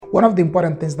one of the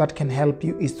important things that can help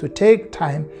you is to take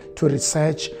time to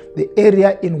research the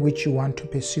area in which you want to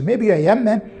pursue. Maybe you're a young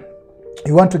man,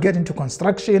 you want to get into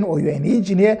construction, or you're an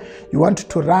engineer, you want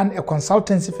to run a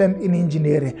consultancy firm in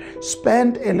engineering.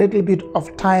 Spend a little bit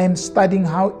of time studying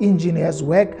how engineers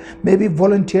work. Maybe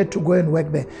volunteer to go and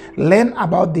work there. Learn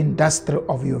about the industry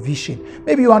of your vision.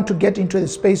 Maybe you want to get into the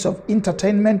space of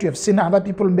entertainment. You have seen other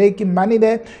people making money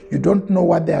there. You don't know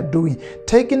what they are doing.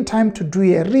 Taking time to do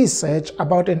a research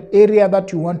about an area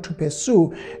that you want to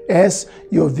pursue as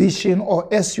your vision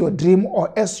or as your dream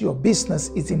or as your business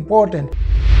is important.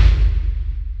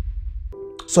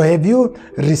 So have you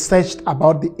researched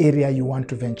about the area you want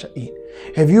to venture in?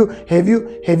 Have you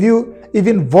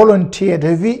even volunteered?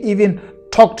 Have you even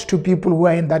talked to people who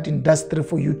are in that industry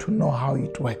for you to know how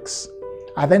it works?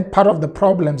 I think part of the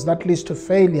problems that leads to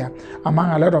failure among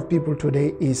a lot of people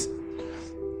today is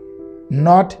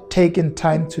not taking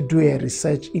time to do a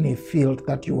research in a field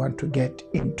that you want to get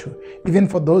into. Even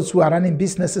for those who are running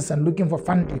businesses and looking for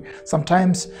funding,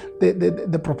 sometimes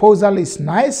the proposal is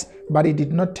nice, but it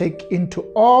did not take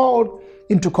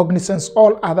into cognizance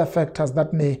all other factors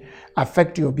that may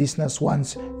affect your business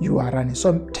once you are running.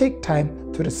 So take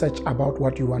time to research about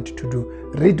what you want to do.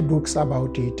 Read books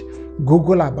about it,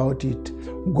 Google about it,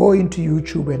 go into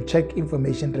YouTube and check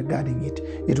information regarding it.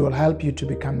 It will help you to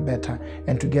become better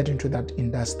and to get into that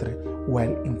industry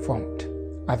well informed.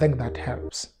 I think that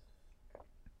helps.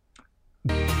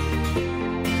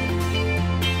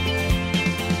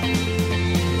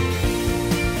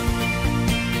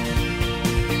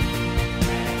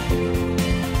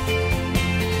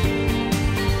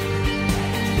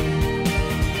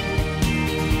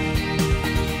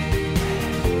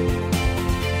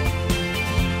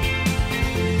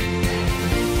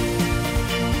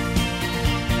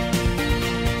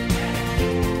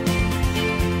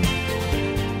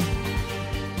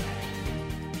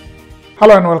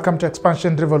 Hello and welcome to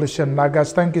Expansion Revolution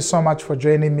Nagas. Thank you so much for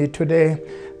joining me today.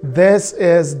 This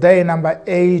is day number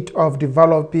 8 of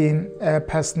developing a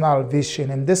personal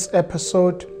vision. In this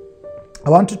episode,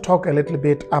 I want to talk a little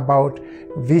bit about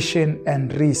vision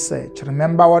and research.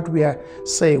 Remember what we are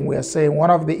saying. We are saying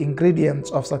one of the ingredients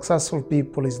of successful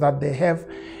people is that they have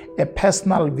a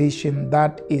personal vision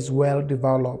that is well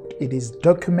developed. It is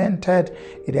documented,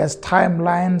 it has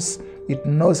timelines, it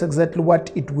knows exactly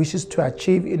what it wishes to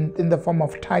achieve in the form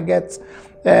of targets,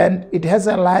 and it has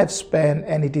a lifespan,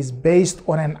 and it is based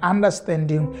on an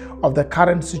understanding of the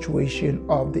current situation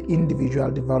of the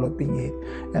individual developing it.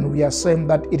 And we are saying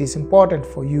that it is important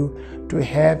for you to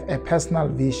have a personal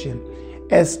vision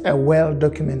as a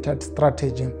well-documented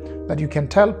strategy that you can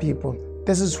tell people,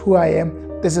 this is who I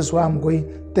am, this is where I'm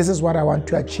going, this is what I want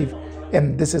to achieve,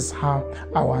 and this is how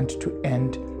I want to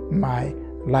end my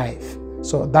life.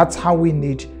 So that's how we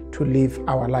need to live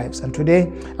our lives. And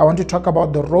today, I want to talk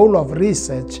about the role of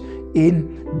research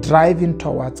in driving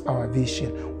towards our vision.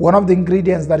 One of the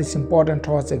ingredients that is important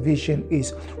towards a vision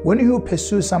is when you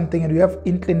pursue something and you have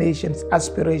inclinations,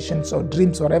 aspirations, or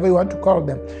dreams, whatever you want to call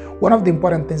them, one of the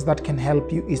important things that can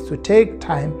help you is to take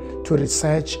time to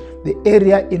research the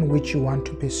area in which you want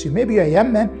to pursue. Maybe you're a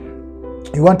young man,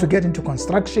 you want to get into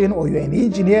construction, or you're an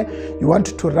engineer, you want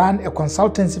to run a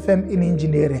consultancy firm in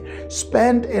engineering.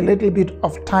 Spend a little bit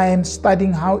of time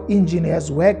studying how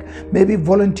engineers work. Maybe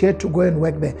volunteer to go and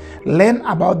work there. Learn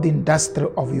about the industry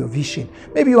of your vision.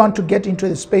 Maybe you want to get into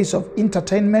the space of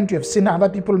entertainment. You have seen other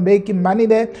people making money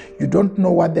there. You don't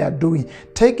know what they are doing.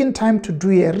 Taking time to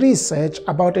do a research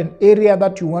about an area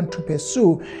that you want to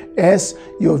pursue as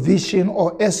your vision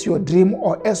or as your dream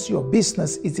or as your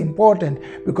business is important,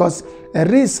 because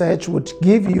research would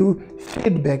give you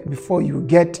feedback before you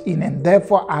get in, and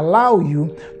therefore allow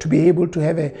you to be able to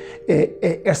have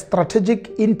a strategic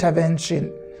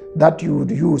intervention that you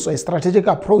would use, or a strategic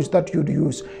approach that you'd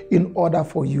use in order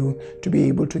for you to be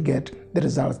able to get the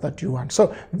results that you want.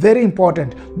 So very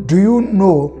important, do you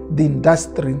know the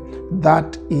industry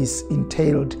that is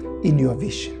entailed in your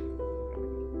vision?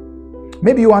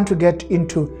 Maybe you want to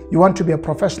be a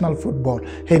professional football.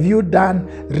 Have you done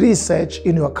research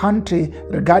in your country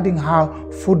regarding how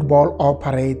football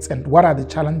operates and what are the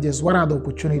challenges, what are the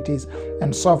opportunities,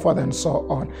 and so forth and so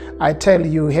on? I tell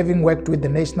you, having worked with the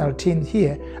national team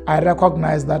here, I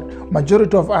recognize that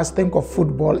majority of us think of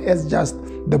football as just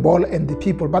the ball and the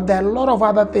people, but there are a lot of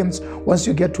other things once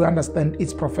you get to understand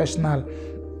its professional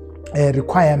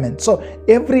requirement. So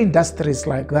every industry is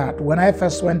like that. When I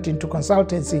first went into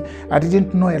consultancy, I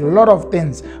didn't know a lot of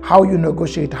things, how you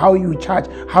negotiate, how you charge,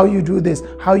 how you do this,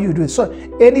 how you do it. So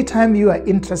anytime you are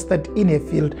interested in a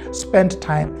field, spend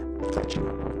time researching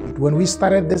about it. When we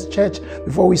started this church,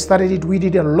 before we started it, we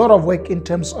did a lot of work in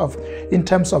terms of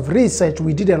research.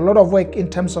 We did a lot of work in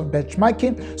terms of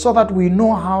benchmarking so that we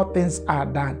know how things are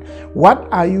done. What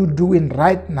are you doing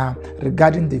right now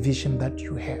regarding the vision that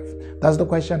you have? That's the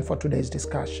question for today's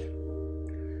discussion.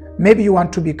 Maybe you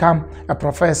want to become a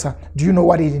professor. Do you know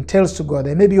what it entails to go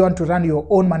there? Maybe you want to run your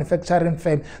own manufacturing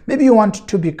firm. Maybe you want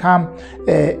to become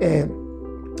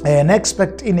an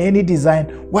expert in any design.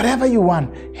 Whatever you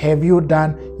want, have you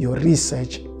done your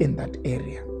research in that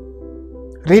area?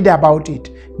 Read about it.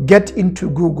 Get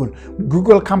into Google.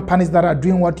 Google companies that are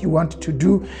doing what you want to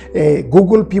do.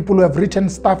 Google people who have written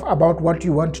stuff about what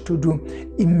you want to do.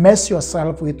 Immerse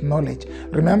yourself with knowledge.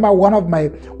 Remember, one of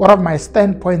my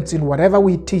standpoints in whatever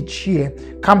we teach here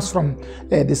comes from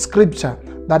the scripture,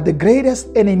 that the greatest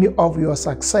enemy of your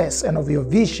success and of your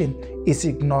vision is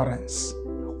ignorance.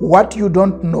 What you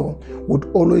don't know would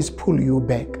always pull you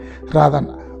back rather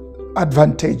than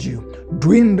advantage you.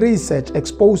 Doing research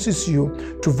exposes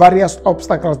you to various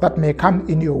obstacles that may come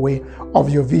in your way of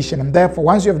your vision, and therefore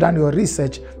once you have done your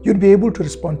research, you'll be able to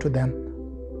respond to them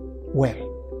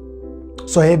well.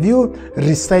 So have you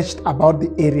researched about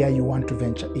the area you want to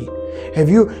venture in? Have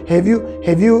you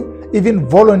even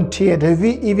volunteered? Have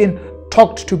you even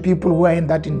talked to people who are in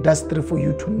that industry for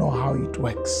you to know how it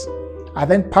works? I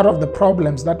think part of the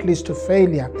problems that leads to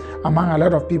failure among a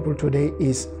lot of people today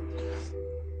is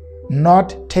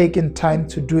not taking time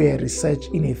to do a research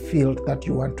in a field that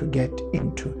you want to get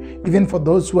into. Even for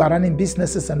those who are running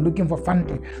businesses and looking for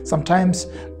funding, sometimes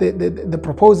the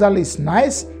proposal is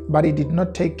nice, but it did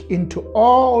not take into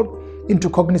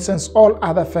cognizance all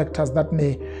other factors that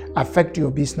may affect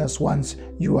your business once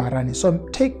you are running. So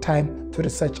take time to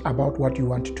research about what you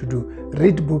want to do.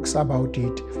 Read books about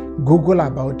it, Google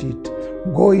about it,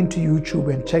 go into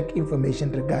YouTube and check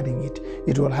information regarding it.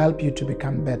 It will help you to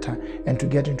become better and to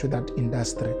get into that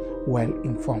industry well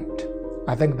informed.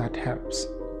 I think that helps.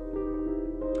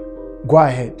 Go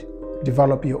ahead,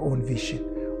 develop your own vision.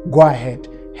 Go ahead,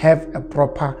 have a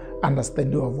proper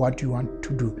understanding of what you want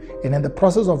to do. And in the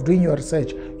process of doing your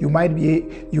research, you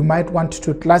might want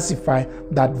to classify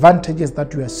the advantages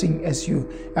that you are seeing as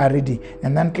you are reading,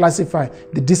 and then classify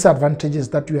the disadvantages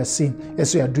that you are seeing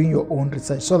as you are doing your own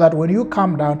research, so that when you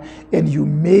come down and you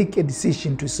make a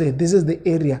decision to say, this is the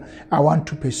area I want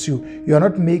to pursue, you are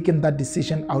not making that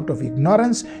decision out of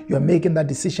ignorance. You are making that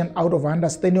decision out of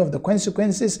understanding of the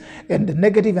consequences, and the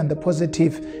negative and the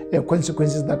positive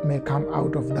consequences that may come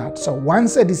out of that. So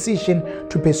once a decision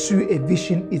to pursue a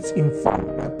vision is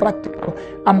informed by practical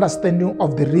understanding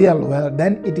of the real world,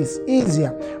 then it is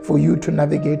easier for you to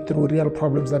navigate through real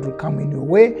problems that will come in your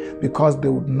way, because they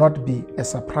would not be a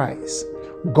surprise.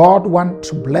 God wants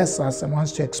to bless us and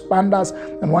wants to expand us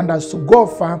and wants us to go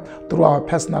far through our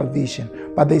personal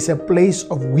vision. But there's a place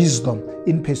of wisdom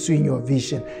in pursuing your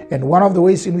vision. And one of the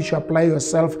ways in which you apply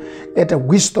yourself at a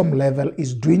wisdom level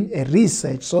is doing a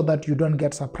research so that you don't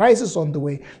get surprises on the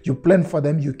way. You plan for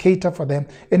them, you cater for them,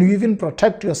 and you even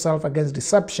protect yourself against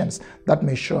deceptions that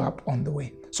may show up on the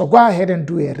way. So go ahead and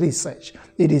do a research.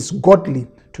 It is godly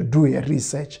to do a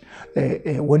research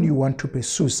when you want to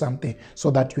pursue something, so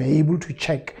that you are able to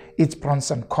check its pros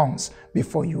and cons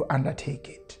before you undertake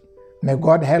it. May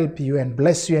God help you and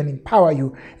bless you and empower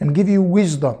you and give you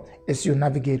wisdom as you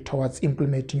navigate towards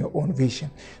implementing your own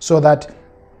vision, so that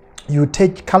you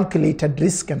take calculated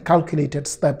risk and calculated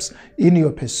steps in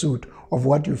your pursuit of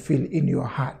what you feel in your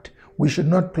heart. We should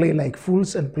not play like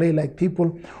fools and play like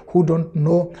people who don't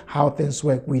know how things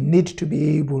work. We need to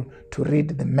be able to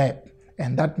read the map.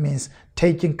 And that means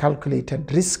taking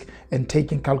calculated risk and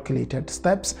taking calculated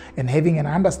steps and having an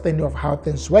understanding of how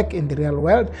things work in the real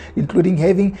world, including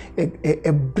having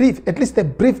at least a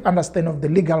brief understanding of the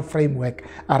legal framework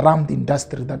around the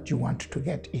industry that you want to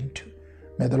get into.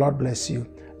 May the Lord bless you.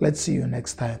 Let's see you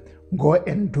next time. Go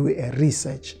and do a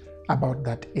research about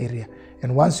that area.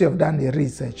 And once you have done the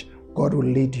research, God will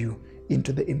lead you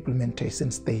into the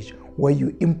implementation stage, where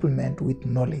you implement with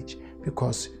knowledge,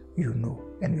 because you know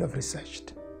and you have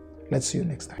researched. Let's see you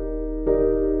next time.